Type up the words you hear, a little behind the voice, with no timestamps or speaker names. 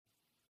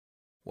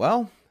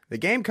Well, the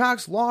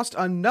Gamecocks lost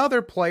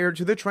another player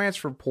to the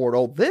transfer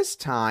portal, this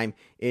time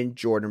in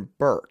Jordan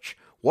Burch.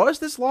 What does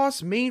this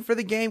loss mean for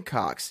the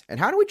Gamecocks, and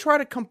how do we try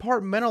to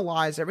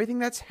compartmentalize everything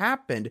that's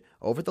happened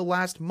over the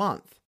last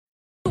month?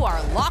 You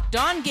are Locked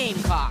On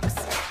Gamecocks,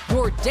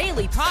 your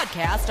daily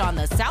podcast on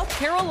the South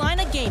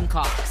Carolina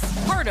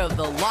Gamecocks, part of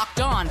the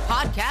Locked On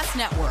Podcast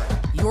Network,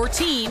 your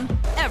team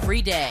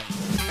every day.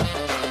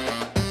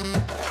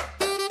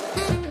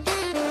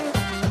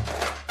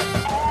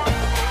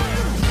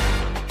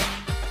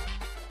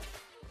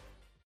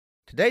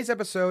 Today's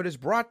episode is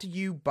brought to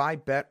you by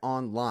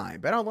BetOnline.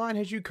 BetOnline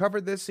has you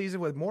covered this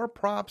season with more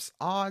props,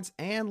 odds,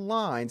 and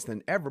lines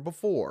than ever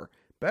before.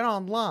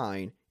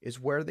 BetOnline is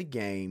where the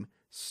game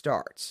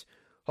starts.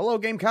 Hello,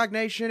 Gamecock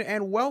Nation,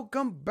 and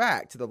welcome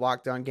back to the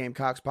Locked On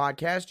Gamecocks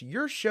podcast,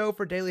 your show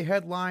for daily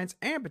headlines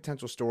and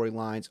potential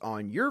storylines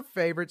on your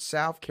favorite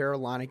South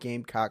Carolina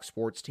Gamecock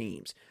sports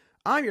teams.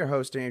 I'm your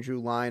host, Andrew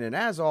Lyon, and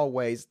as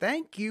always,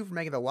 thank you for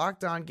making the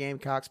Locked On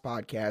Gamecocks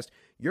podcast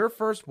your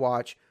first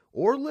watch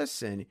or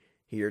listen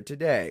here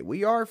today.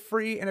 We are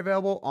free and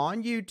available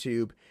on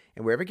YouTube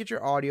and wherever you get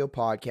your audio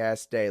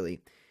podcasts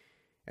daily.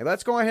 And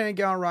let's go ahead and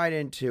get right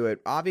into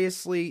it.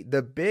 Obviously,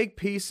 the big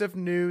piece of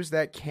news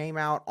that came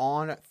out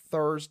on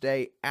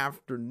Thursday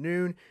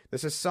afternoon.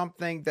 This is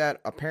something that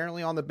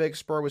apparently on the Big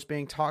Spur was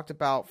being talked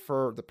about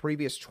for the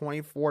previous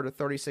 24 to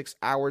 36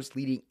 hours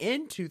leading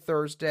into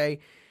Thursday.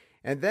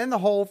 And then the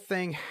whole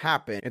thing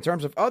happened. In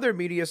terms of other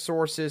media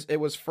sources, it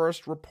was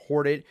first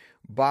reported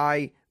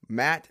by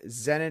Matt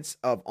Zenitz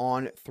of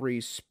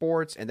On3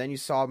 Sports, and then you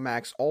saw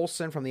Max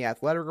Olson from The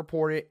Athletic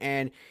report it,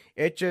 and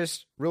it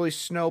just really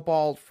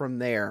snowballed from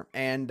there.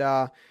 And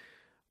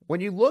when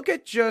you look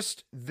at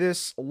just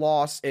this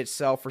loss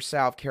itself for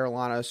South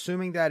Carolina,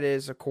 assuming that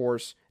is, of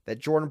course, that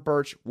Jordan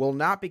Burch will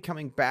not be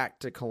coming back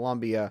to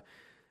Columbia,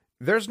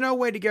 there's no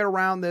way to get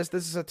around this.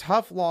 This is a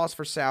tough loss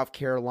for South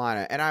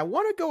Carolina. And I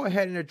want to go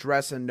ahead and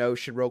address a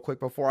notion real quick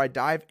before I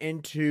dive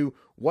into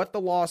what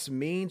the loss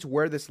means,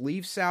 where this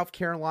leaves South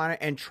Carolina,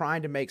 and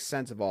trying to make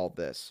sense of all of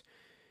this.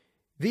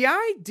 The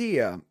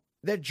idea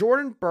that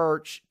Jordan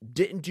Burch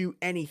didn't do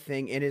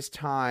anything in his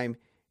time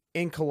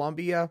in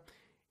Columbia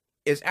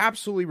is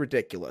absolutely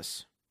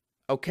ridiculous.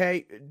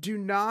 Okay?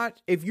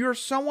 If you're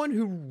someone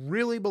who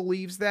really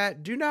believes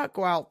that, do not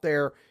go out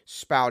there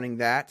spouting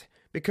that.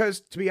 Because,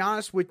 to be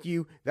honest with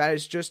you, that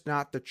is just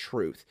not the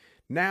truth.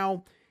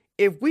 Now,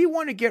 if we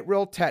want to get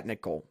real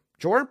technical,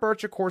 Jordan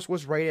Burch, of course,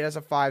 was rated as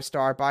a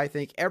 5-star by, I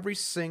think, every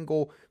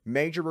single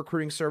major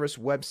recruiting service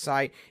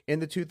website in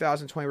the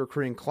 2020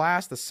 recruiting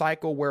class, the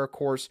cycle where, of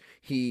course,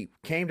 he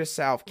came to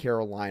South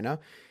Carolina.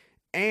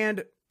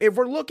 And if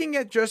we're looking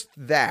at just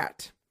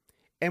that,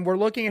 and we're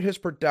looking at his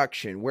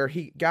production, where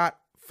he got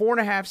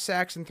 4.5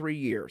 sacks in 3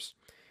 years,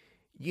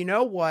 you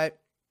know what?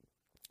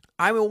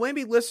 I will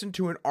maybe listen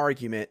to an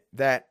argument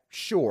that,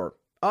 sure,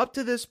 up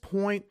to this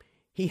point,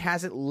 he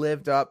hasn't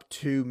lived up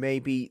to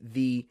maybe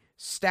the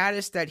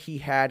status that he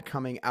had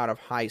coming out of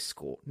high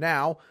school.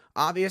 Now,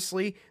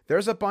 obviously,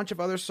 there's a bunch of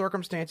other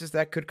circumstances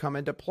that could come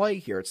into play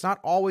here. It's not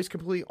always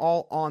completely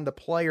all on the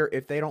player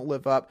if they don't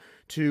live up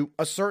to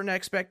a certain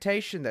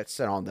expectation that's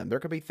set on them. There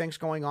could be things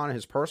going on in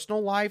his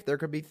personal life. There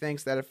could be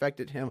things that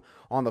affected him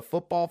on the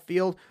football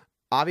field.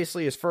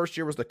 Obviously, his first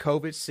year was the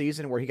COVID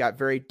season where he got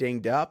very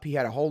dinged up. He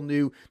had a whole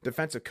new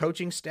defensive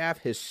coaching staff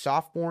his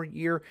sophomore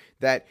year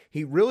that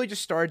he really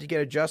just started to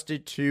get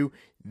adjusted to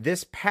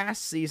this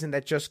past season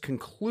that just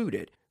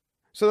concluded.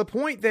 So the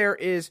point there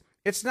is,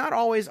 it's not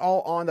always all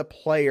on the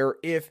player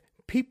if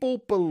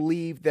people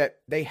believe that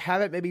they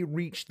haven't maybe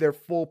reached their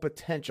full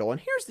potential.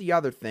 And here's the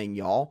other thing,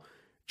 y'all.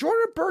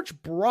 Jordan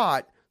Burch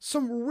brought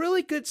some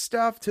really good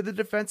stuff to the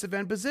defensive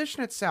end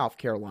position at South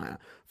Carolina.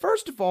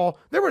 First of all,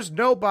 there was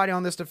nobody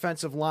on this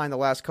defensive line the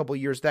last couple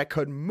of years that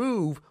could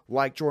move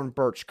like Jordan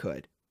Burch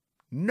could.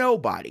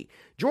 Nobody.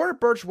 Jordan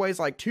Burch weighs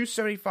like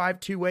 275,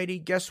 280.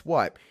 Guess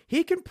what?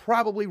 He can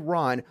probably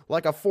run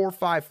like a 4.5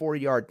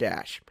 40-yard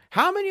dash.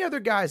 How many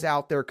other guys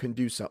out there can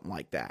do something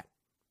like that?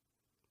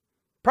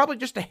 Probably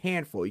just a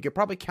handful. You could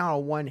probably count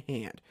on one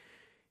hand.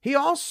 He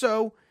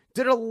also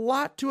did a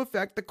lot to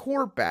affect the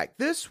quarterback.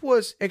 This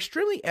was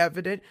extremely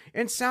evident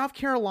in South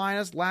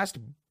Carolina's last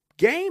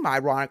game,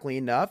 ironically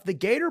enough, the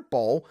Gator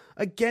Bowl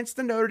against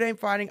the Notre Dame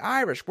Fighting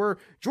Irish, where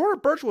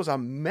Jordan Burch was a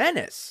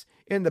menace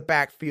in the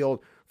backfield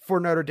for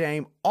Notre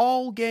Dame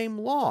all game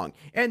long.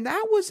 And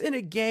that was in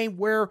a game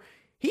where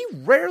he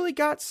rarely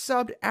got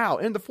subbed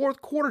out. In the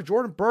fourth quarter,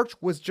 Jordan Burch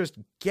was just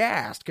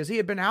gassed because he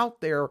had been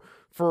out there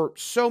for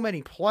so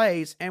many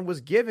plays and was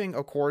giving,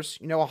 of course,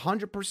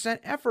 100%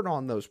 effort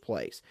on those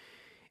plays.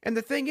 And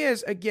the thing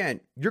is, again,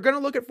 you're going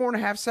to look at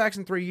 4.5 sacks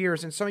in 3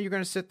 years, and some of you are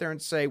going to sit there and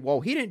say,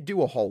 well, he didn't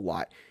do a whole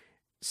lot.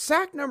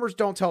 Sack numbers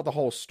don't tell the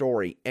whole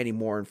story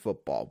anymore in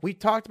football. We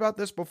talked about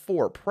this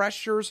before.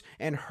 Pressures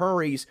and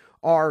hurries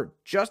are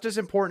just as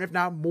important, if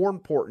not more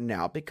important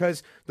now,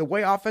 because the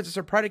way offenses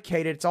are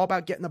predicated, it's all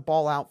about getting the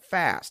ball out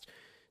fast.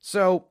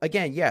 So,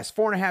 again, yes,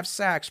 4.5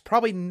 sacks,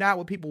 probably not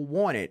what people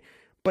wanted,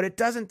 but it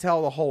doesn't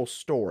tell the whole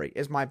story,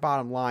 is my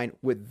bottom line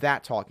with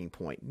that talking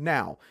point.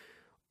 Now,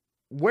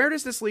 where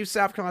does this leave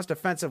South Carolina's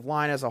defensive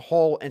line as a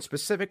whole, and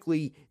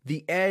specifically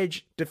the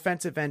edge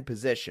defensive end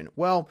position?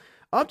 Well,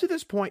 up to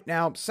this point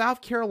now,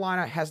 South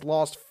Carolina has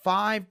lost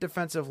 5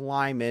 defensive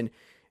linemen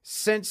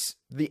since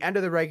the end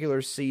of the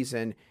regular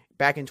season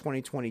back in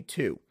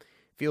 2022.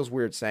 Feels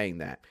weird saying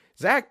that.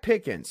 Zach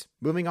Pickens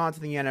moving on to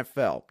the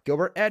NFL.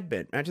 Gilbert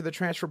Edmond entered the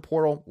transfer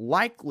portal,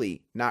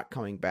 likely not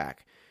coming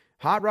back.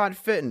 Hot Rod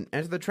Fitton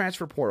entered the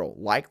transfer portal,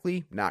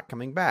 likely not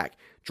coming back.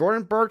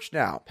 Jordan Burch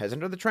now has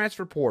entered the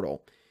transfer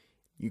portal.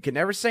 You can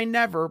never say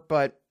never,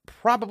 but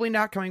probably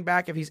not coming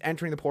back if he's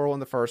entering the portal in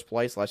the first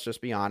place, let's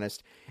just be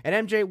honest.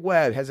 And MJ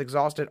Webb has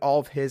exhausted all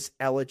of his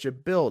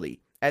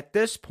eligibility. At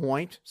this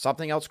point,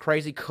 something else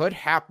crazy could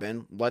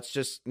happen. Let's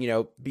just,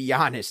 be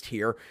honest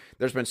here.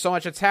 There's been so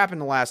much that's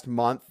happened the last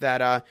month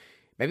that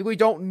maybe we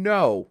don't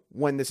know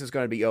when this is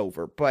going to be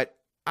over. But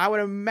I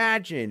would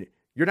imagine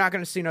you're not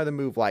going to see another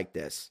move like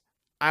this.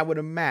 I would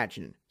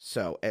imagine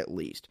so, at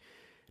least.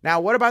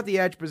 Now, what about the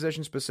edge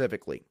position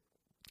specifically?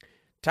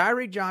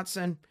 Tyreke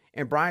Johnson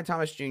and Brian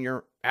Thomas Jr.,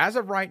 as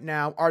of right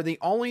now, are the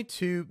only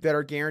 2 that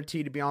are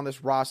guaranteed to be on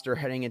this roster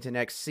heading into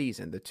next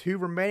season. The 2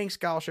 remaining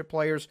scholarship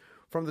players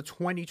from the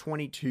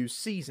 2022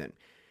 season.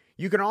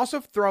 You can also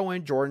throw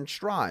in Jordan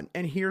Strachan.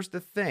 And here's the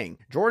thing.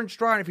 Jordan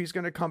Strachan, if he's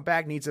going to come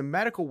back, needs a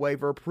medical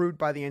waiver approved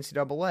by the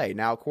NCAA.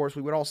 Now, of course,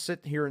 we would all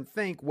sit here and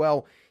think,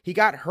 well, he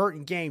got hurt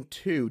in game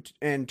 2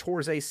 and tore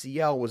his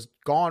ACL, was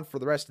gone for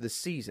the rest of the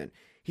season.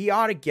 He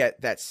ought to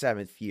get that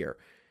 7th year.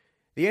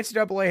 The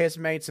NCAA has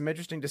made some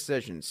interesting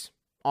decisions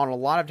on a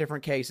lot of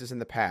different cases in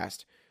the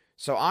past.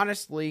 So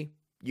honestly,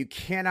 you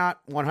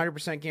cannot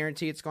 100%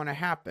 guarantee it's going to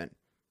happen.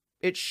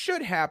 It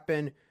should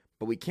happen,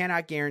 but we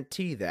cannot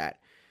guarantee that.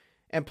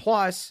 And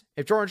plus,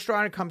 if Jordan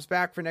Strachan comes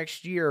back for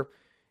next year,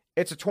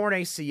 it's a torn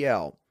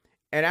ACL.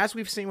 And as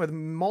we've seen with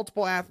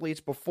multiple athletes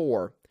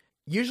before,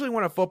 usually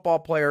when a football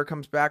player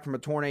comes back from a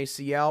torn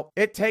ACL,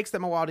 it takes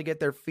them a while to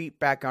get their feet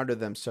back under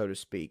them, so to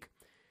speak.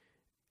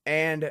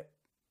 And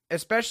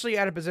especially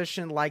at a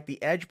position like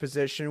the edge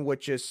position,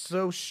 which is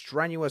so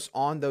strenuous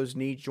on those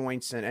knee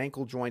joints and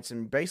ankle joints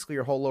and basically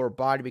your whole lower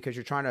body, because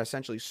you're trying to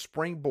essentially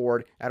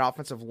springboard at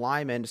offensive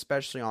linemen,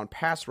 especially on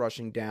pass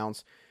rushing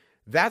downs,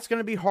 that's going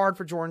to be hard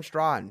for Jordan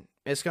Strachan.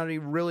 It's going to be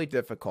really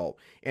difficult.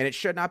 And it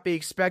should not be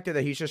expected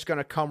that he's just going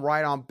to come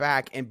right on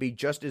back and be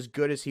just as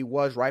good as he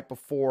was right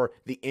before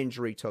the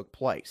injury took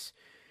place.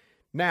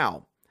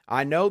 Now,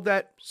 I know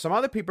that some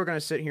other people are going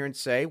to sit here and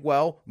say,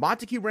 well,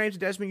 Montague Rames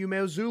and Desmond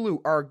Umeozulu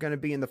are going to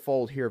be in the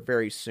fold here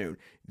very soon.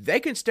 They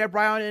can step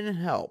right on in and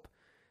help.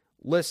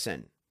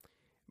 Listen,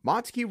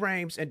 Montague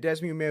Rames and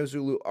Desmond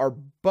Umeozulu are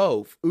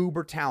both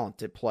uber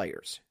talented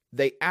players.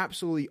 They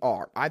absolutely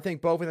are. I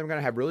think both of them are going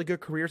to have really good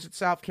careers at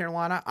South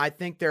Carolina. I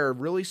think they're a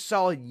really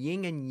solid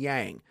yin and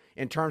yang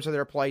in terms of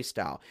their play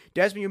style.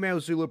 Desmond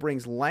Umeozulu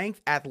brings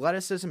length,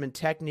 athleticism, and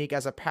technique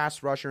as a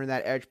pass rusher in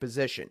that edge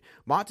position.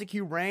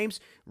 Montague Rames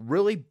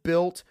really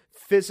built,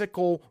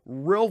 physical,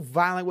 real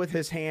violent with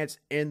his hands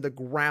in the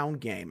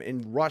ground game,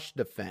 in rush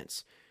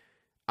defense.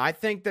 I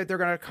think that they're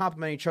going to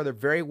complement each other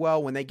very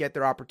well when they get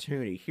their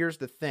opportunity. Here's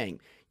the thing.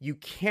 You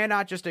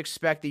cannot just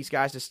expect these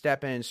guys to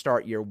step in and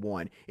start year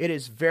 1. It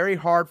is very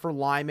hard for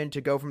linemen to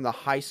go from the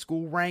high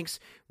school ranks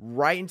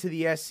right into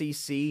the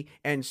SEC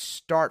and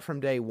start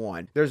from day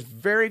 1. There's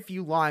very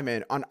few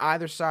linemen on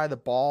either side of the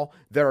ball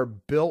that are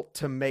built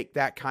to make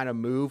that kind of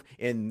move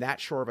in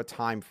that short of a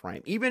time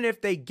frame. Even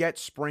if they get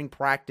spring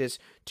practice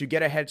to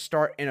get a head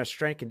start in a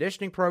strength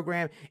conditioning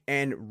program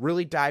and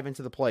really dive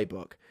into the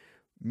playbook.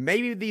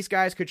 Maybe these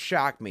guys could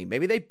shock me.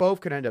 Maybe they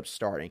both could end up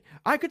starting.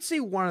 I could see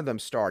one of them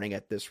starting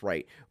at this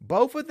rate.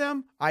 Both of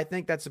them, I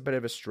think that's a bit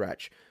of a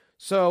stretch.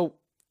 So,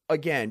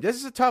 again, this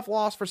is a tough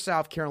loss for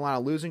South Carolina,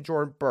 losing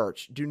Jordan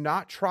Burch. Do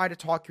not try to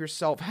talk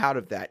yourself out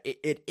of that.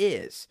 It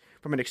is.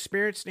 From an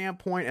experience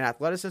standpoint, an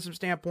athleticism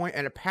standpoint,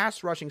 and a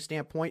pass rushing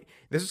standpoint,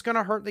 this is going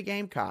to hurt the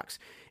Gamecocks.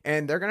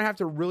 And they're going to have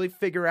to really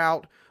figure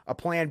out a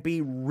plan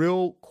B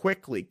real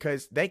quickly,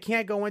 because they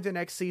can't go into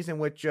next season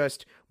with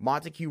just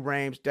Montague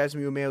Rames,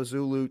 Desmond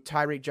Umeozulu,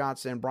 Tyreke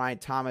Johnson, Brian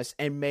Thomas,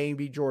 and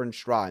maybe Jordan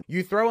Strachan.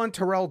 You throw in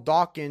Terrell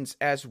Dawkins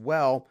as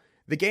well,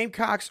 the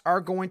Gamecocks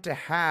are going to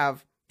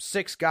have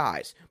 6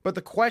 guys. But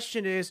the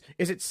question is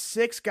it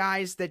 6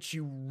 guys that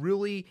you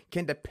really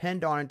can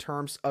depend on in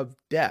terms of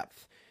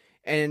depth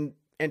and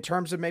in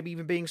terms of maybe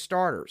even being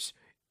starters,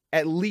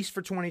 at least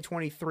for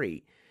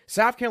 2023?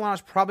 South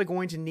Carolina's probably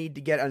going to need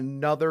to get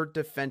another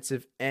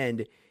defensive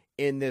end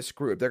in this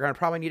group. They're going to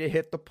probably need to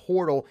hit the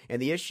portal, and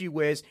the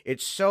issue is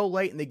it's so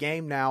late in the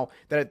game now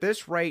that at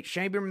this rate,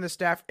 Shane Beamer and the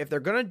staff, if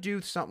they're going to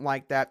do something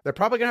like that, they're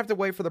probably going to have to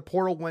wait for the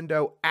portal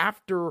window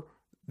after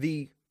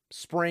the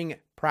spring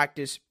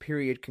practice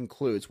period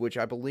concludes, which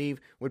I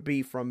believe would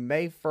be from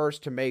May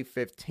 1st to May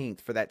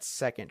 15th for that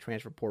second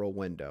transfer portal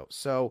window.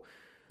 So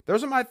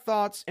those are my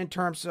thoughts in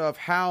terms of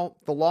how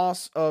the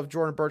loss of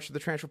Jordan Burch to the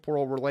transfer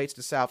portal relates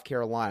to South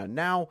Carolina.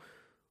 Now,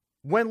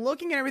 when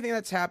looking at everything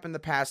that's happened the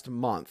past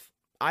month,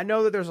 I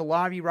know that there's a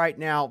lot of you right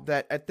now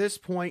that at this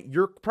point,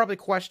 you're probably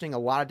questioning a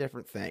lot of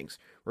different things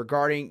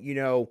regarding,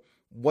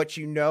 what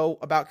you know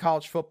about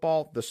college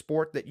football, the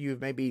sport that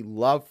you've maybe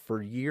loved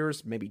for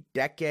years, maybe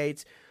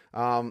decades,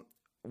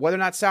 whether or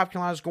not South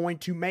Carolina is going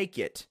to make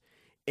it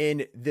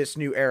in this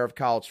new era of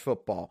college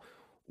football.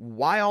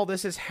 Why all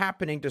this is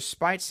happening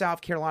despite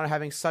South Carolina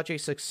having such a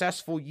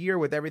successful year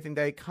with everything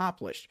they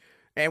accomplished.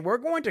 And we're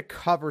going to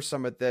cover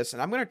some of this,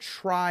 and I'm going to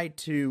try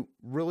to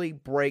really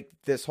break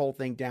this whole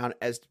thing down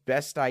as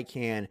best I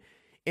can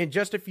in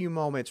just a few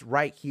moments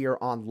right here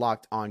on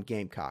Locked On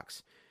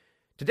Gamecocks.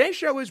 Today's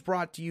show is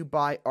brought to you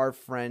by our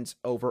friends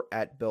over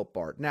at Built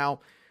Bar. Now,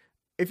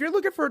 if you're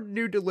looking for a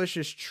new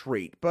delicious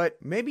treat, but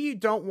maybe you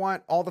don't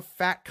want all the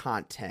fat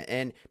content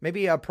and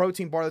maybe a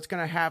protein bar that's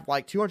going to have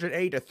like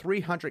 280 to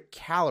 300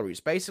 calories,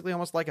 basically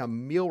almost like a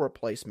meal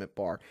replacement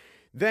bar,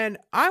 then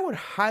I would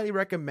highly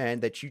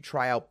recommend that you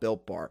try out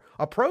Built Bar,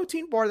 a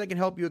protein bar that can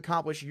help you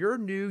accomplish your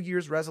New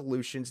Year's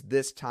resolutions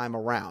this time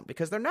around,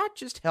 because they're not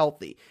just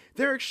healthy,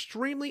 they're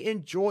extremely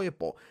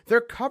enjoyable. They're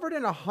covered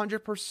in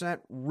 100%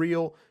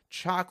 real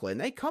chocolate,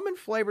 and they come in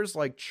flavors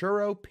like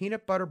churro,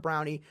 peanut butter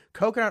brownie,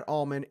 coconut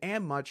almond,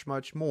 and much,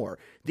 much more.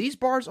 These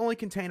bars only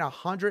contain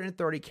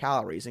 130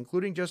 calories,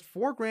 including just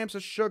 4 grams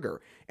of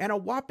sugar and a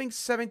whopping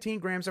 17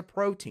 grams of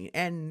protein.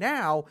 And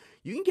now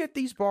you can get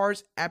these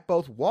bars at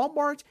both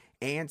Walmart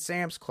and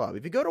Sam's Club.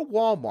 If you go to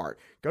Walmart,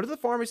 go to the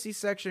pharmacy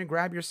section and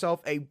grab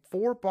yourself a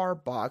 4-bar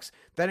box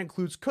that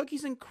includes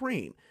cookies and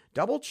cream,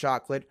 double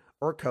chocolate,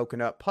 or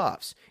coconut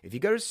puffs. If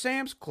you go to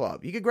Sam's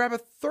Club, you can grab a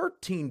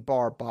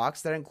 13-bar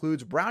box that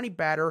includes brownie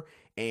batter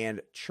and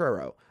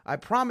churro. I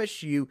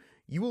promise you,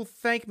 you will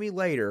thank me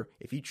later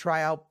if you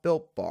try out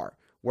Built Bar,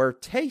 where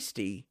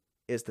tasty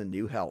is the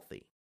new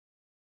healthy.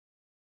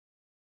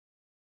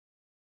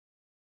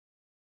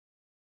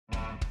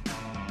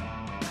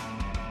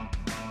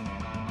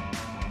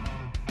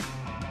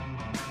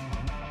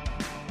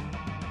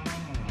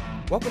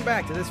 Welcome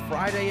back to this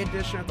Friday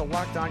edition of the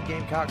Locked On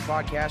Gamecocks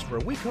podcast, where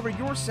we cover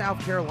your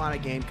South Carolina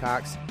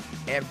Gamecocks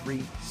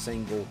every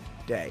single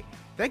day.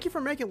 Thank you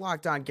for making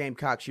Locked On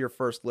Gamecocks your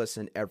first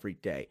listen every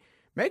day.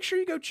 Make sure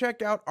you go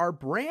check out our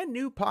brand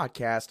new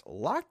podcast,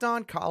 Locked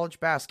On College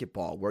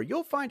Basketball, where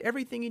you'll find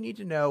everything you need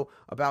to know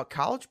about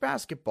college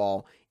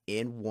basketball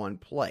in one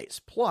place.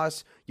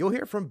 Plus, you'll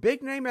hear from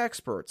big-name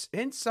experts,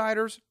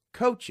 insiders,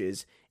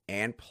 coaches,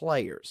 and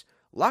players.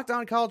 Locked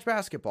On College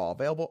Basketball,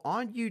 available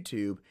on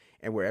YouTube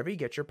and wherever you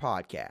get your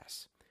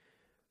podcasts.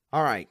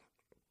 All right,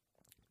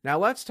 now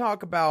let's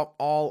talk about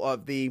all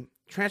of the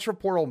transfer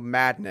portal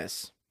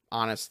madness,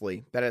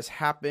 honestly, that has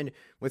happened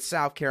with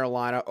South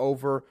Carolina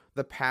over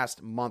the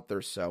past month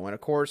or so. And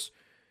of course,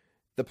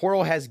 the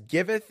portal has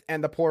giveth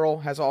and the portal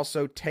has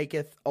also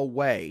taketh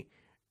away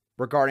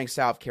regarding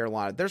South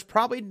Carolina. There's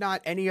probably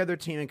not any other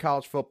team in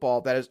college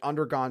football that has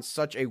undergone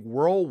such a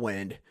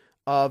whirlwind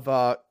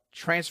of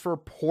transfer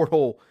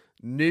portal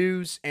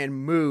news and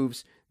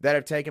moves that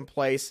have taken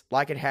place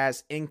like it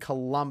has in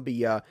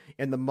Columbia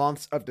in the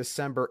months of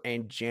December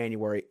and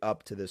January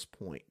up to this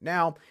point.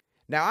 Now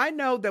I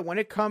know that when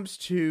it comes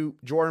to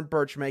Jordan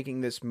Burch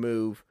making this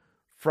move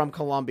from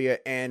Columbia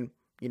and,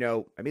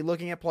 maybe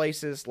looking at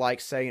places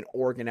like, say, an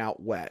Oregon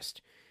out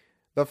west,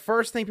 the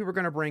first thing people are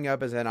going to bring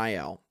up is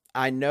NIL.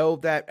 I know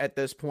that at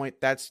this point,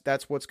 that's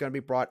what's going to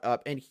be brought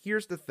up. And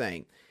here's the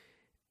thing.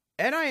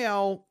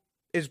 NIL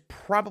is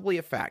probably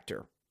a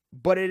factor,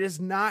 but it is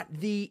not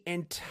the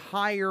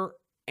entire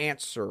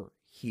answer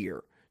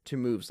here to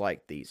moves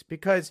like these,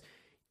 because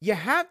you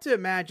have to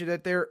imagine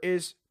that there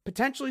is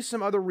potentially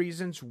some other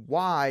reasons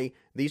why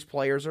these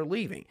players are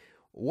leaving.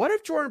 What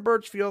if Jordan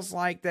Burch feels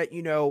like that,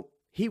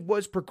 he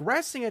was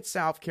progressing at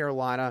South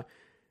Carolina,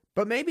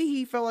 but maybe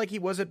he felt like he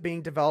wasn't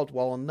being developed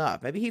well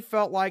enough. Maybe he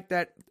felt like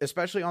that,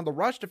 especially on the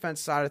rush defense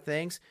side of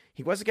things,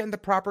 he wasn't getting the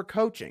proper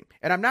coaching.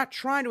 And I'm not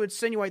trying to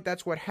insinuate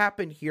that's what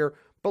happened here,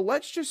 but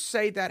let's just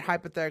say that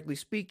hypothetically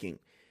speaking.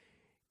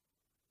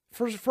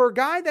 For a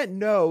guy that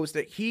knows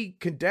that he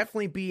can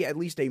definitely be at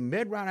least a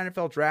mid-round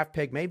NFL draft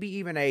pick, maybe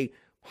even a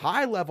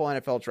high-level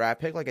NFL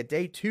draft pick, like a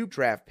day 2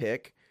 draft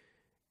pick,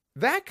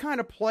 that kind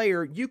of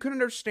player, you can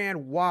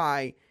understand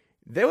why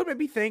they would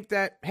maybe think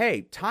that,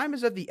 hey, time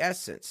is of the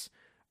essence.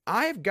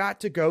 I've got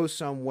to go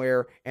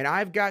somewhere, and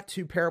I've got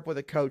to pair up with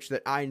a coach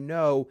that I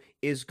know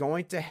is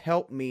going to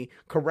help me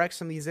correct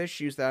some of these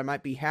issues that I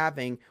might be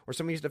having or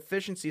some of these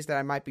deficiencies that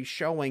I might be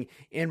showing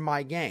in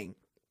my game.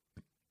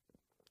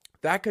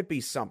 That could be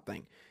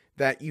something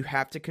that you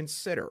have to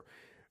consider.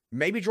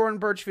 Maybe Jordan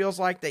Burch feels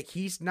like that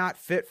he's not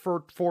fit for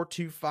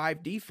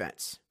 4-2-5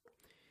 defense.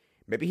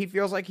 Maybe he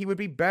feels like he would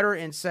be better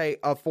in, say,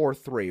 a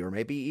 4-3 or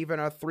maybe even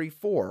a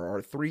 3-4 or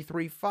a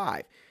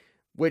 3-3-5,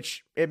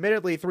 which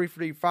admittedly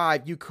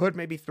 3-3-5, you could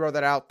maybe throw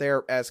that out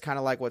there as kind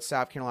of like what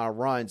South Carolina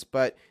runs,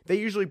 but they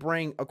usually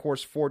bring, of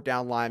course, 4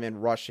 down linemen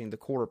rushing the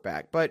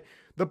quarterback. But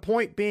the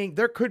point being,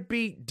 there could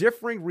be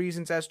differing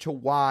reasons as to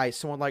why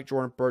someone like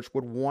Jordan Burch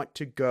would want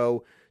to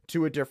go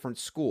to a different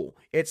school.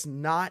 It's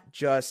not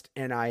just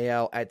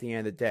NIL at the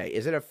end of the day.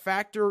 Is it a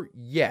factor?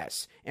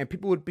 Yes. And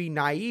people would be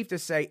naive to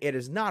say it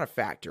is not a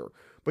factor.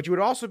 But you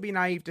would also be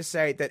naive to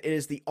say that it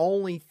is the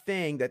only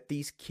thing that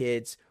these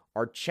kids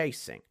are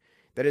chasing.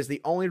 That is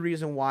the only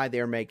reason why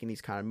they're making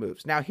these kind of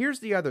moves. Now, here's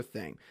the other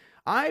thing.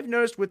 I've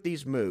noticed with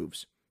these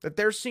moves that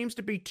there seems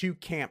to be two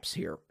camps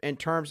here in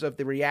terms of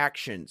the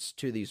reactions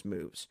to these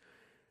moves.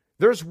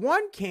 There's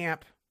one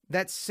camp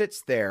that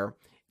sits there.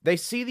 They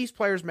see these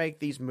players make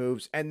these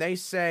moves, and they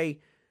say,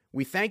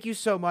 we thank you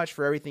so much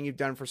for everything you've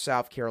done for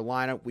South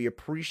Carolina. We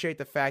appreciate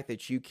the fact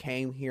that you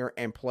came here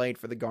and played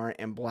for the Garnet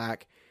and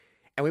Black,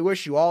 and we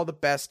wish you all the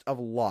best of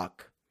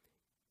luck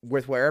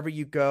with wherever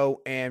you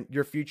go and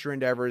your future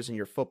endeavors and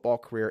your football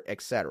career,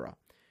 etc.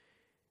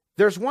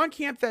 There's one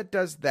camp that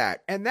does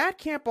that, and that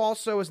camp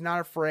also is not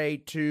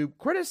afraid to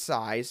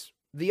criticize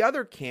the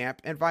other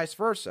camp and vice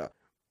versa.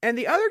 And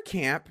the other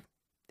camp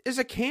is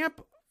a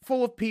camp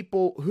full of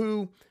people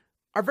who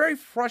are very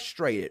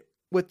frustrated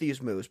with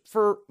these moves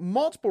for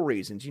multiple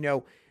reasons. You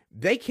know,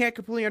 they can't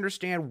completely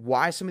understand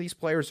why some of these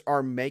players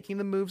are making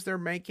the moves they're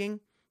making,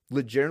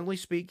 legitimately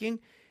speaking.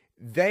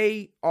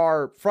 They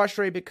are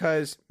frustrated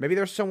because maybe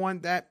there's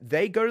someone that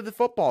they go to the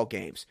football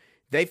games.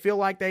 They feel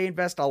like they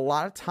invest a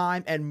lot of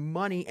time and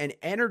money and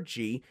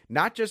energy,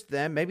 not just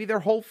them, maybe their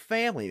whole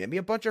family, maybe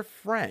a bunch of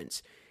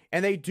friends.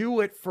 And they do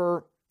it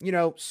for,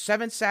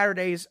 7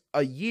 Saturdays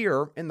a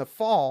year in the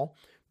fall,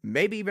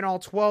 maybe even all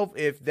 12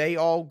 if they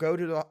all go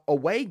to the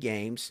away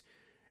games.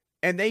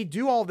 And they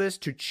do all this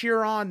to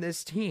cheer on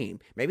this team.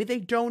 Maybe they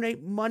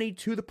donate money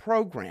to the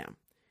program.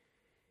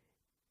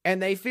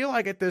 And they feel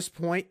like at this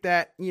point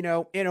that, in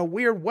a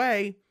weird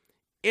way,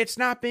 it's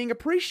not being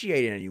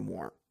appreciated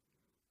anymore.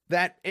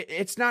 That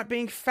it's not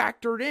being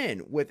factored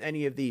in with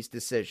any of these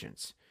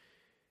decisions.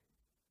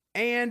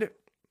 And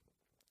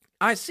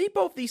I see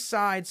both these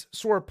sides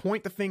sort of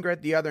point the finger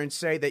at the other and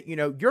say that,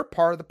 you're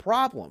part of the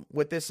problem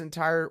with this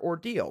entire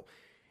ordeal.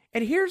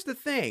 And here's the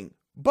thing.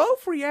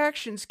 Both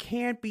reactions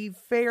can't be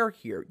fair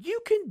here. You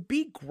can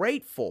be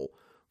grateful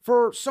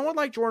for someone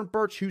like Jordan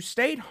Burch who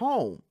stayed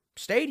home,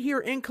 stayed here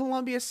in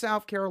Columbia,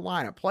 South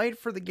Carolina, played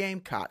for the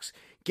Gamecocks,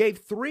 gave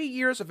 3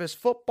 years of his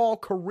football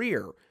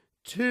career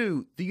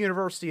to the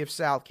University of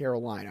South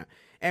Carolina,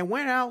 and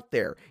went out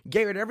there,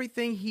 gave it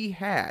everything he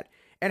had,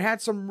 and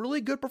had some really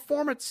good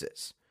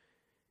performances,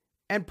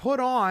 and put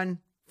on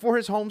for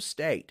his home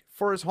state,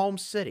 for his home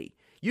city.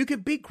 You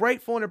can be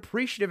grateful and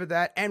appreciative of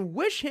that and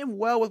wish him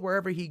well with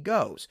wherever he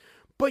goes.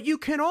 But you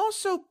can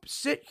also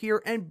sit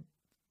here and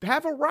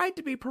have a right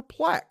to be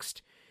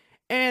perplexed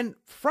and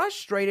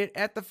frustrated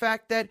at the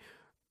fact that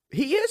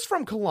he is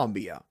from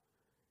Columbia.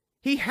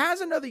 He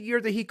has another year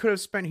that he could have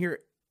spent here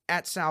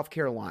at South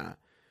Carolina.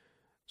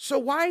 So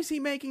why is he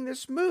making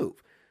this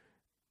move?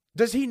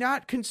 Does he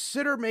not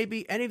consider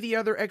maybe any of the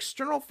other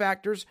external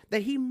factors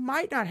that he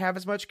might not have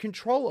as much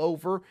control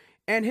over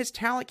and his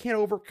talent can't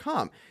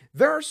overcome?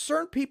 There are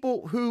certain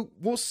people who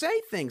will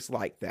say things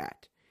like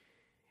that.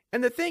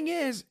 And the thing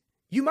is,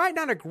 you might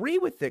not agree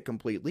with it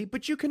completely,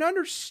 but you can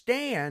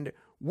understand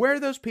where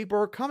those people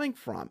are coming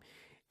from.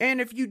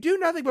 And if you do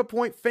nothing but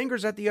point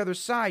fingers at the other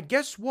side,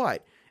 guess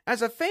what?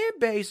 As a fan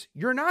base,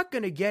 you're not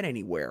going to get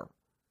anywhere.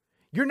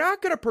 You're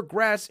not going to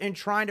progress in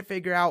trying to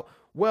figure out,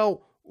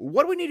 well,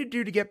 what do we need to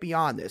do to get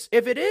beyond this?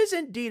 If it is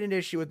indeed an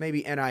issue with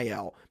maybe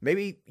NIL,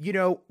 maybe,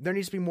 there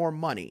needs to be more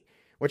money,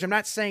 which I'm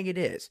not saying it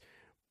is.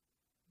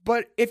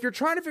 But if you're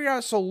trying to figure out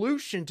a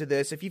solution to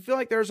this, if you feel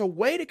like there's a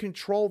way to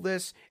control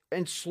this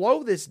and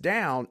slow this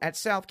down at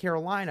South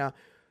Carolina,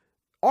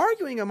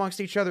 arguing amongst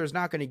each other is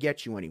not going to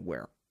get you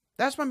anywhere.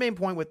 That's my main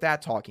point with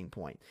that talking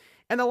point.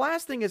 And the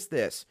last thing is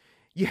this.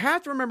 You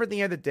have to remember at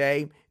the end of the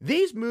day,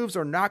 these moves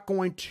are not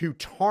going to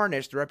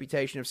tarnish the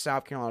reputation of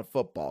South Carolina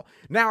football.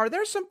 Now, are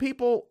there some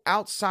people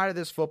outside of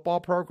this football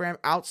program,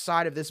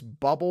 outside of this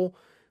bubble,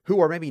 who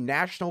are maybe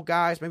national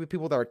guys, maybe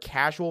people that are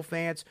casual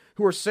fans,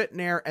 who are sitting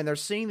there and they're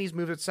seeing these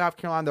moves at South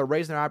Carolina, they're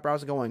raising their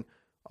eyebrows and going,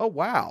 oh,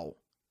 wow,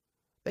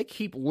 they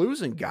keep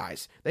losing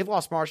guys. They've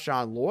lost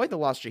Marshawn Lloyd, they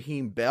lost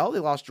Jaheim Bell, they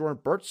lost Jordan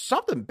Burch.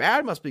 Something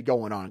bad must be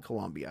going on in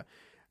Columbia.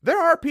 There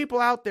are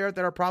people out there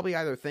that are probably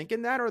either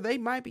thinking that or they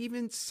might be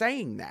even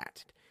saying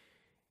that.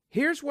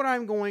 Here's what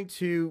I'm going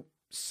to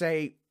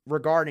say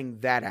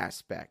regarding that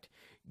aspect.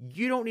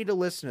 You don't need to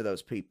listen to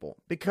those people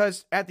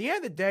because at the end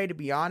of the day, to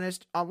be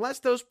honest, unless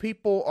those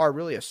people are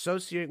really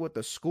associated with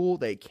the school,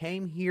 they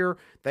came here,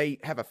 they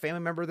have a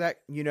family member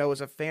that,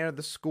 is a fan of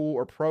the school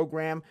or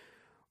program,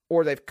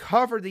 or they've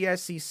covered the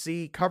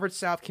SEC, covered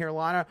South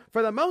Carolina,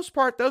 for the most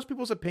part, those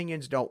people's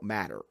opinions don't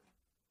matter.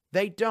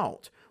 They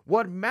don't.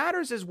 What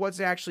matters is what's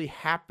actually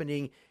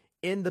happening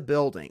in the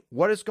building,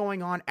 what is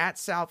going on at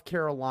South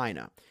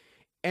Carolina.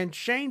 And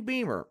Shane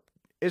Beamer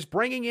is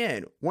bringing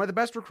in one of the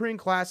best recruiting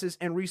classes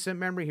in recent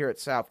memory here at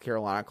South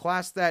Carolina, a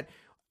class that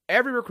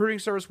every recruiting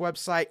service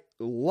website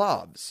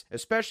loves,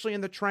 especially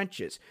in the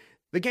trenches.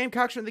 The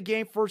Gamecocks are in the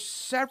game for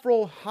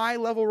several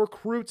high-level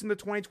recruits in the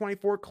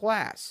 2024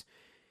 class.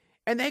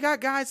 And they got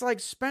guys like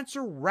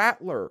Spencer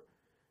Rattler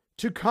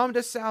to come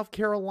to South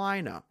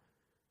Carolina.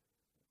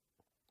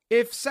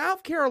 If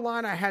South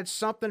Carolina had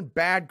something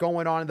bad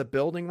going on in the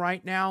building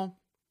right now,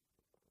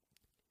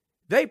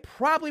 they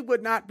probably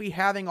would not be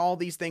having all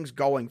these things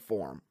going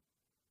for them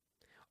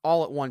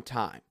all at one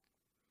time.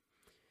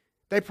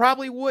 They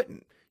probably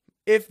wouldn't.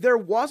 If there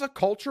was a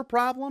culture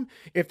problem,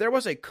 if there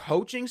was a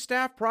coaching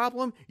staff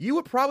problem, you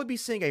would probably be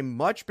seeing a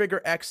much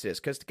bigger exodus,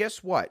 because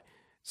guess what?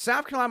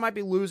 South Carolina might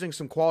be losing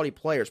some quality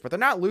players, but they're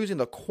not losing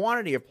the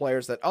quantity of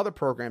players that other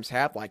programs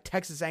have, like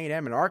Texas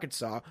A&M and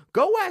Arkansas.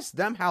 Go ask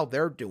them how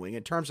they're doing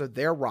in terms of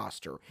their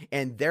roster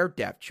and their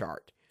depth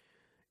chart.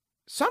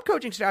 Some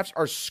coaching staffs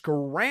are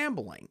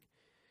scrambling.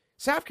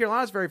 South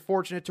Carolina is very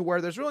fortunate to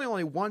where there's really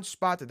only one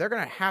spot that they're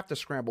going to have to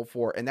scramble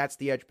for, and that's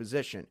the edge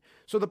position.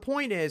 So the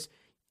point is,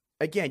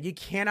 again, you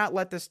cannot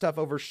let this stuff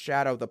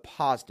overshadow the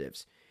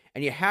positives.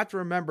 And you have to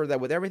remember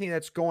that with everything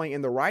that's going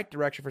in the right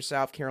direction for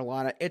South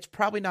Carolina, it's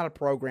probably not a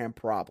program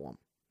problem.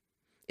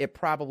 It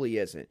probably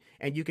isn't.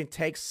 And you can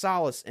take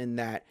solace in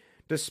that,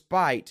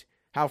 despite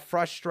how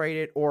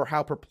frustrated or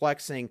how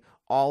perplexing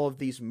all of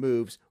these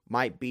moves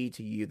might be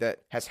to you that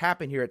has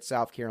happened here at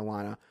South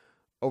Carolina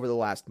over the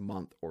last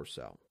month or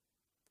so.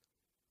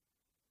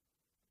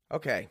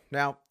 Okay,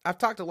 now I've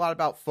talked a lot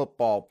about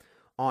football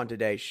on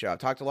today's show. I've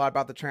talked a lot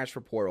about the transfer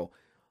portal.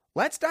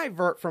 Let's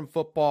divert from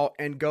football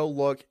and go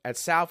look at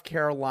South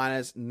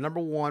Carolina's number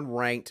 1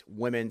 ranked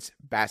women's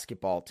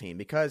basketball team,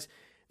 because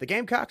the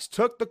Gamecocks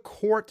took the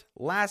court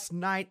last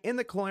night in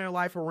the Colonial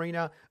Life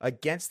Arena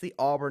against the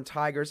Auburn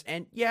Tigers.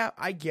 And yeah,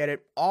 I get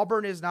it.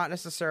 Auburn is not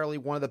necessarily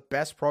one of the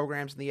best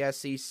programs in the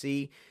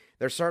SEC.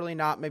 They're certainly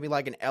not maybe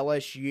like an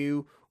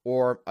LSU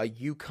or a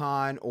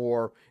UConn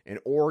or an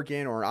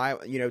Oregon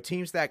or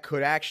teams that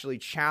could actually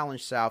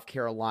challenge South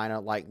Carolina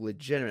like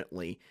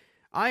legitimately.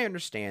 I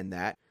understand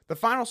that. The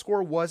final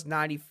score was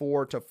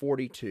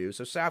 94-42,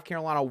 so South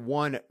Carolina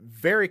won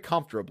very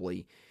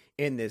comfortably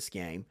in this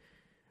game.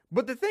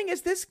 But the thing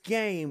is, this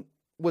game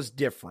was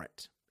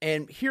different,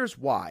 and here's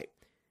why.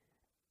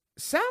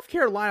 South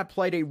Carolina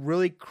played a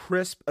really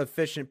crisp,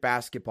 efficient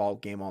basketball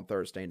game on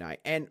Thursday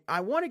night, and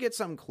I want to get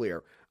something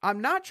clear. I'm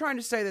not trying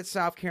to say that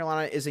South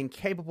Carolina is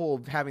incapable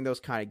of having those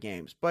kind of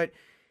games, but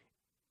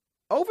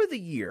over the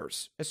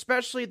years,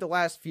 especially the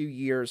last few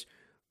years,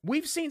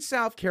 we've seen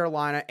South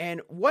Carolina, and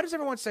what does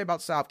everyone say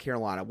about South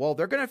Carolina? Well,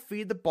 they're going to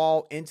feed the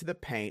ball into the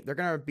paint. They're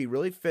going to be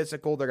really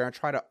physical. They're going to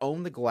try to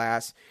own the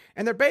glass,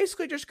 and they're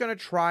basically just going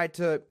to try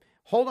to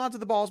hold on to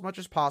the ball as much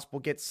as possible,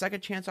 get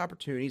second chance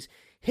opportunities,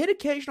 hit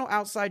occasional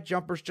outside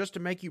jumpers just to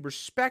make you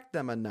respect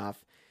them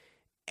enough,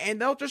 and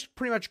they'll just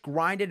pretty much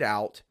grind it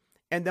out,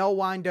 and they'll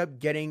wind up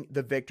getting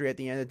the victory at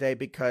the end of the day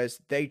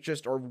because they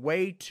just are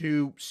way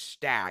too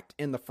stacked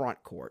in the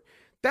front court.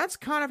 That's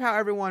kind of how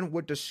everyone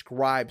would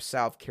describe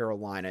South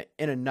Carolina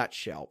in a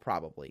nutshell,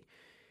 probably.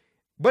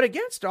 But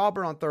against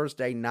Auburn on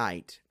Thursday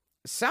night,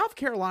 South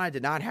Carolina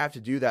did not have to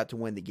do that to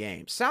win the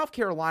game. South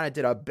Carolina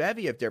did a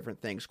bevy of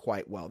different things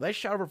quite well. They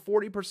shot over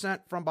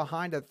 40% from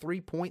behind a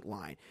three-point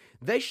line.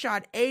 They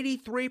shot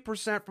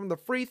 83% from the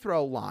free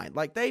throw line.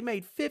 Like, they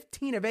made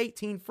 15 of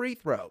 18 free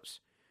throws.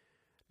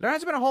 There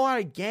hasn't been a whole lot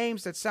of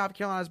games that South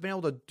Carolina has been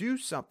able to do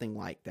something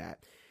like that.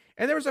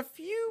 And there was a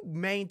few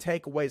main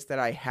takeaways that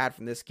I had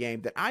from this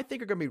game that I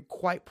think are going to be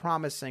quite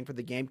promising for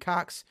the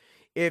Gamecocks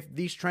if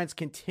these trends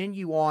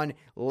continue on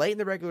late in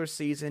the regular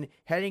season,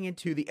 heading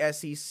into the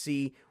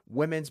SEC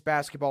women's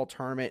basketball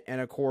tournament, and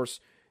of course,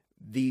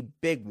 the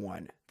big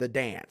one, the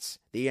dance,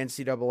 the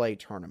NCAA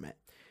tournament.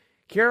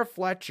 Kara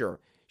Fletcher,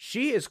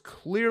 she has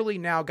clearly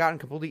now gotten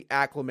completely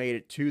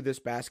acclimated to this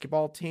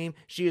basketball team.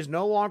 She is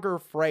no longer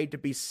afraid to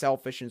be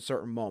selfish in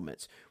certain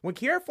moments. When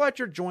Kara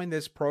Fletcher joined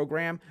this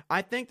program,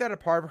 I think that a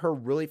part of her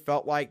really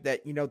felt like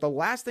that, the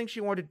last thing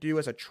she wanted to do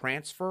as a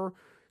transfer,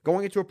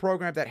 going into a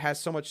program that has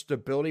so much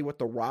stability with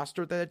the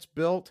roster that it's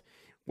built,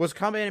 was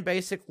come in and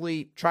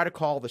basically try to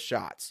call the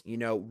shots,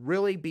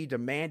 really be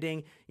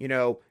demanding,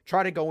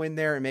 try to go in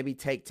there and maybe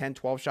take 10,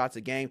 12 shots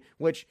a game,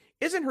 which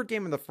isn't her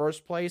game in the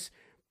first place.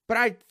 But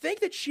I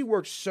think that she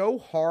worked so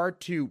hard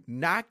to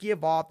not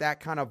give off that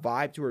kind of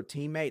vibe to her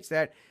teammates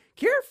that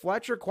Kara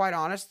Fletcher, quite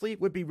honestly,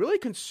 would be really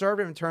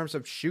conservative in terms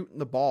of shooting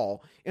the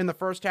ball in the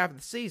first half of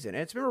the season.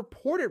 And it's been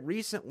reported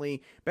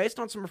recently,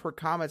 based on some of her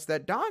comments,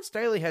 that Dawn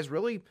Staley has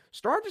really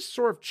started to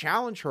sort of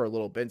challenge her a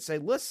little bit and say,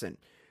 listen,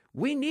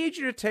 we need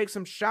you to take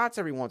some shots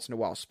every once in a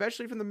while,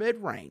 especially from the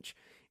mid-range,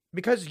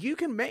 because you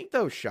can make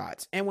those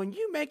shots. And when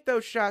you make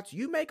those shots,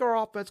 you make our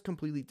offense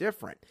completely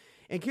different.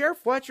 And Kara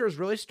Fletcher has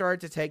really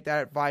started to take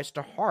that advice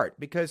to heart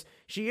because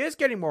she is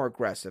getting more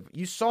aggressive.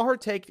 You saw her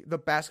take the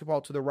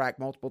basketball to the rack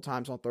multiple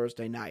times on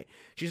Thursday night.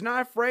 She's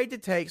not afraid to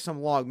take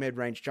some long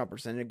mid-range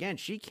jumpers. And again,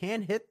 she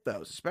can hit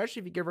those, especially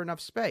if you give her enough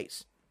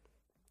space.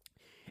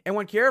 And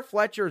when Kara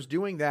Fletcher is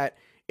doing that,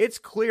 it's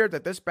clear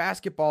that this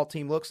basketball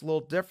team looks a little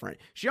different.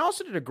 She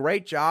also did a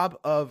great job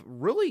of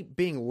really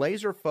being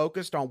laser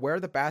focused on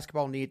where the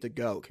basketball needed to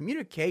go.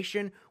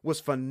 Communication was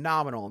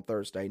phenomenal on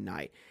Thursday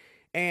night.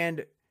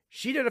 And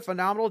she did a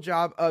phenomenal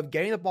job of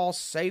getting the ball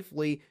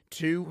safely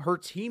to her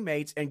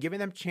teammates and giving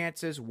them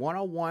chances,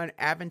 one-on-one,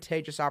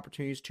 advantageous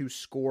opportunities to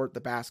score the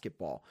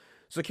basketball.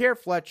 So Kara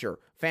Fletcher,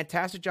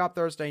 fantastic job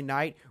Thursday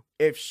night.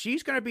 If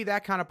she's going to be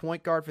that kind of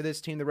point guard for this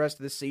team the rest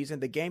of the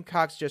season, the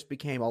Gamecocks just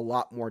became a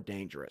lot more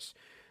dangerous.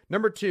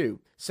 Number 2,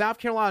 South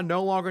Carolina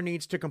no longer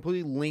needs to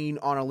completely lean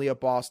on Aaliyah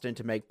Boston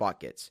to make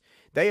buckets.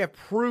 They have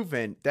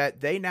proven that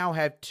they now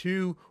have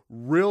 2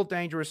 real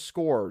dangerous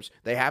scorers.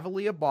 They have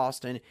Aaliyah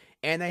Boston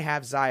and they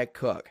have Zia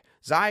Cook.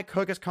 Zia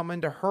Cook has come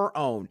into her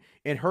own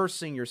in her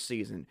senior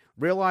season,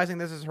 realizing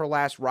this is her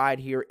last ride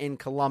here in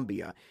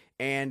Columbia.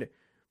 And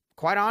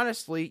quite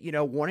honestly,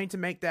 wanting to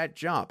make that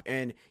jump.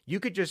 And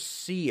you could just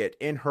see it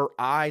in her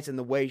eyes and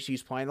the way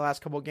she's playing the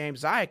last couple of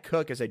games. Zia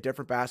Cook is a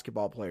different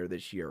basketball player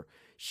this year.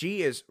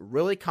 She is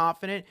really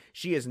confident.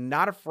 She is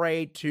not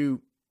afraid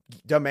to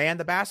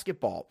demand the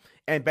basketball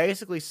and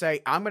basically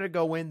say, I'm going to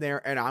go in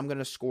there and I'm going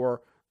to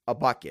score a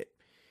bucket.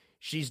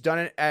 She's done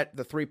it at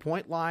the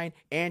 3-point line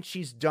and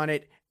she's done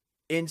it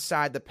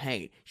inside the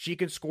paint. She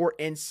can score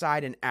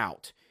inside and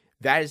out.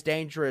 That is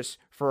dangerous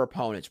for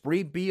opponents.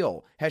 Bree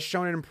Beal has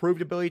shown an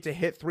improved ability to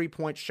hit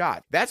 3-point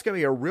shots. That's going to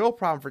be a real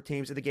problem for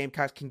teams if the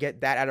Gamecocks can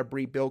get that out of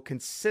Bree Beal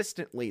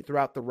consistently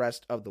throughout the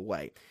rest of the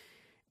way.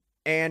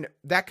 And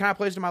that kind of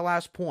plays to my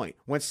last point.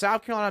 When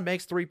South Carolina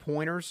makes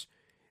 3-pointers,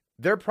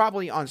 they're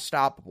probably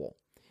unstoppable.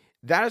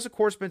 That has, of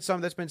course, been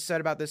something that's been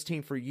said about this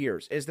team for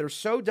years, is they're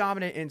so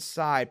dominant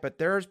inside, but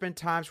there's been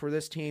times where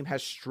this team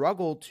has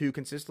struggled to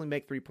consistently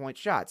make 3-point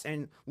shots.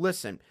 And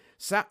listen,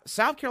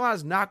 South Carolina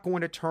is not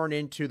going to turn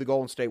into the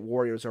Golden State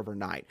Warriors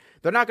overnight.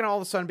 They're not going to all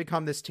of a sudden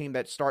become this team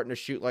that's starting to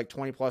shoot like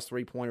 20-plus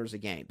 3-pointers a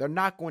game. They're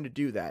not going to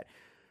do that.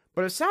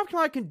 But if South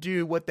Carolina can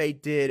do what they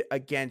did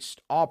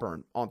against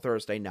Auburn on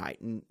Thursday night,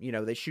 and,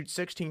 they shoot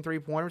 16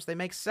 3-pointers, they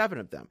make 7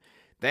 of them.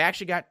 They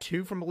actually got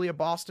 2 from Aaliyah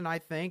Boston, I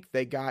think.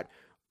 They got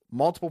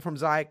multiple from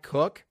Zia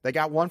Cook. They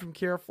got 1 from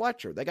Kiera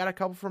Fletcher. They got a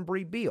couple from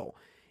Bree Beal.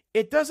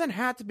 It doesn't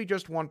have to be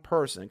just one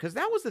person, because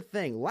that was the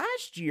thing.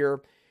 Last year,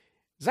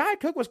 Zia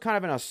Cook was kind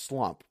of in a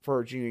slump for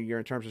her junior year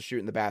in terms of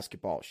shooting the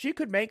basketball. She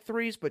could make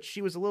threes, but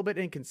she was a little bit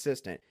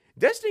inconsistent.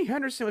 Destiny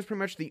Henderson was pretty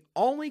much the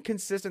only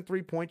consistent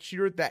 3-point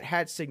shooter that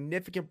had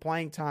significant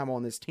playing time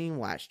on this team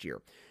last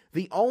year.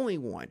 The only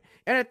one.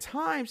 And at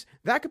times,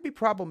 that could be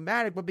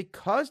problematic, but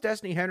because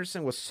Destiny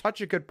Henderson was such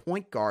a good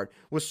point guard,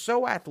 was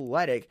so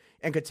athletic,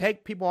 and could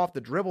take people off the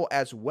dribble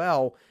as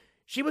well,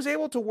 she was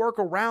able to work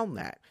around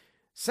that.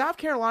 South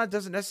Carolina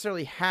doesn't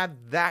necessarily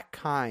have that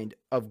kind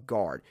of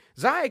guard.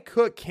 Zia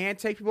Cook can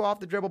take people off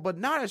the dribble, but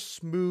not as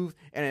smooth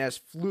and as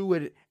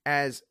fluid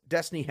as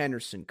Destiny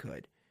Henderson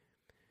could.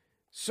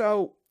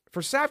 So,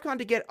 for South Carolina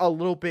to get a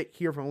little bit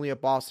here from Aaliyah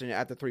Boston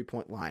at the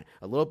 3-point line,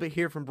 a little bit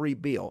here from Bree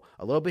Beal,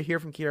 a little bit here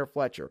from Kiera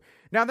Fletcher.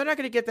 Now, they're not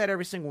going to get that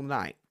every single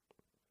night.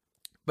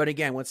 But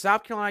again, when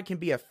South Carolina can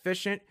be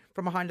efficient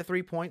from behind the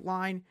 3-point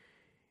line,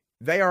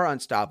 they are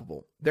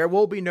unstoppable. There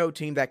will be no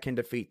team that can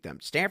defeat them.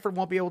 Stanford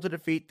won't be able to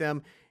defeat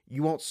them.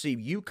 You won't see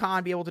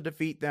UConn be able to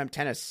defeat them.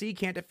 Tennessee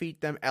can't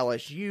defeat them.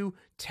 LSU,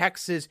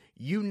 Texas,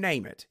 you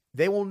name it.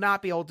 They will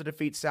not be able to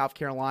defeat South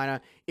Carolina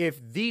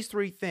if these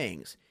 3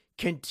 things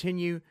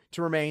continue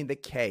to remain the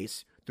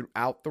case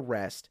throughout the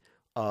rest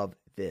of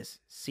this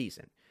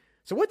season.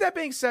 So with that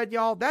being said,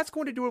 y'all, that's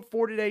going to do it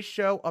for today's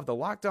show of the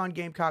Locked On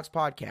Gamecocks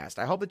podcast.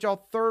 I hope that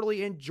y'all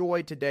thoroughly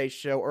enjoyed today's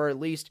show, or at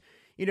least,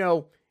 it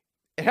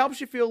helps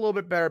you feel a little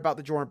bit better about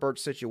the Jordan Burch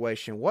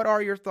situation. What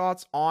are your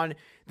thoughts on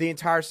the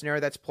entire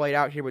scenario that's played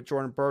out here with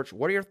Jordan Burch?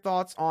 What are your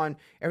thoughts on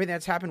everything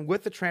that's happened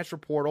with the transfer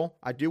portal?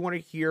 I do want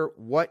to hear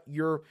what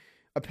your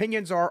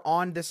opinions are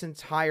on this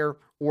entire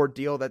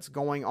ordeal that's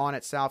going on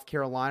at South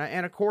Carolina.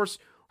 And of course,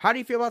 how do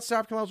you feel about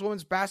South Carolina's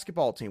women's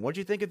basketball team? What do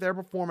you think of their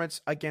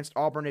performance against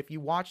Auburn if you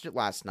watched it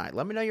last night?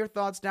 Let me know your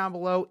thoughts down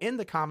below in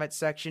the comment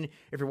section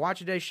if you're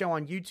watching today's show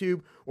on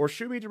YouTube, or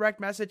shoot me a direct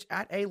message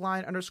at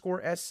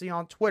 @aline_SC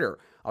on Twitter.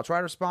 I'll try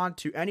to respond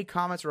to any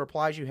comments or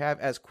replies you have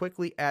as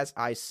quickly as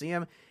I see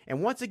them.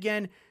 And once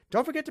again,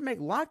 don't forget to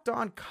make Locked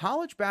On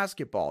College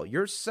Basketball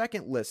your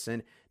second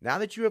listen now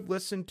that you have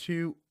listened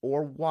to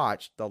or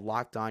watched the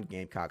Locked On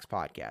Gamecocks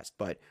podcast.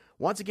 But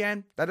once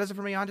again, that does it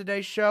for me on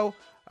today's show.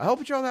 I hope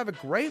that y'all have a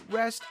great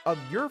rest of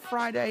your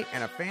Friday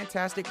and a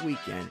fantastic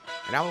weekend.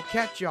 And I will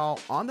catch y'all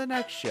on the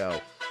next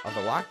show of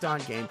the Locked On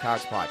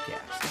Gamecocks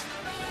podcast.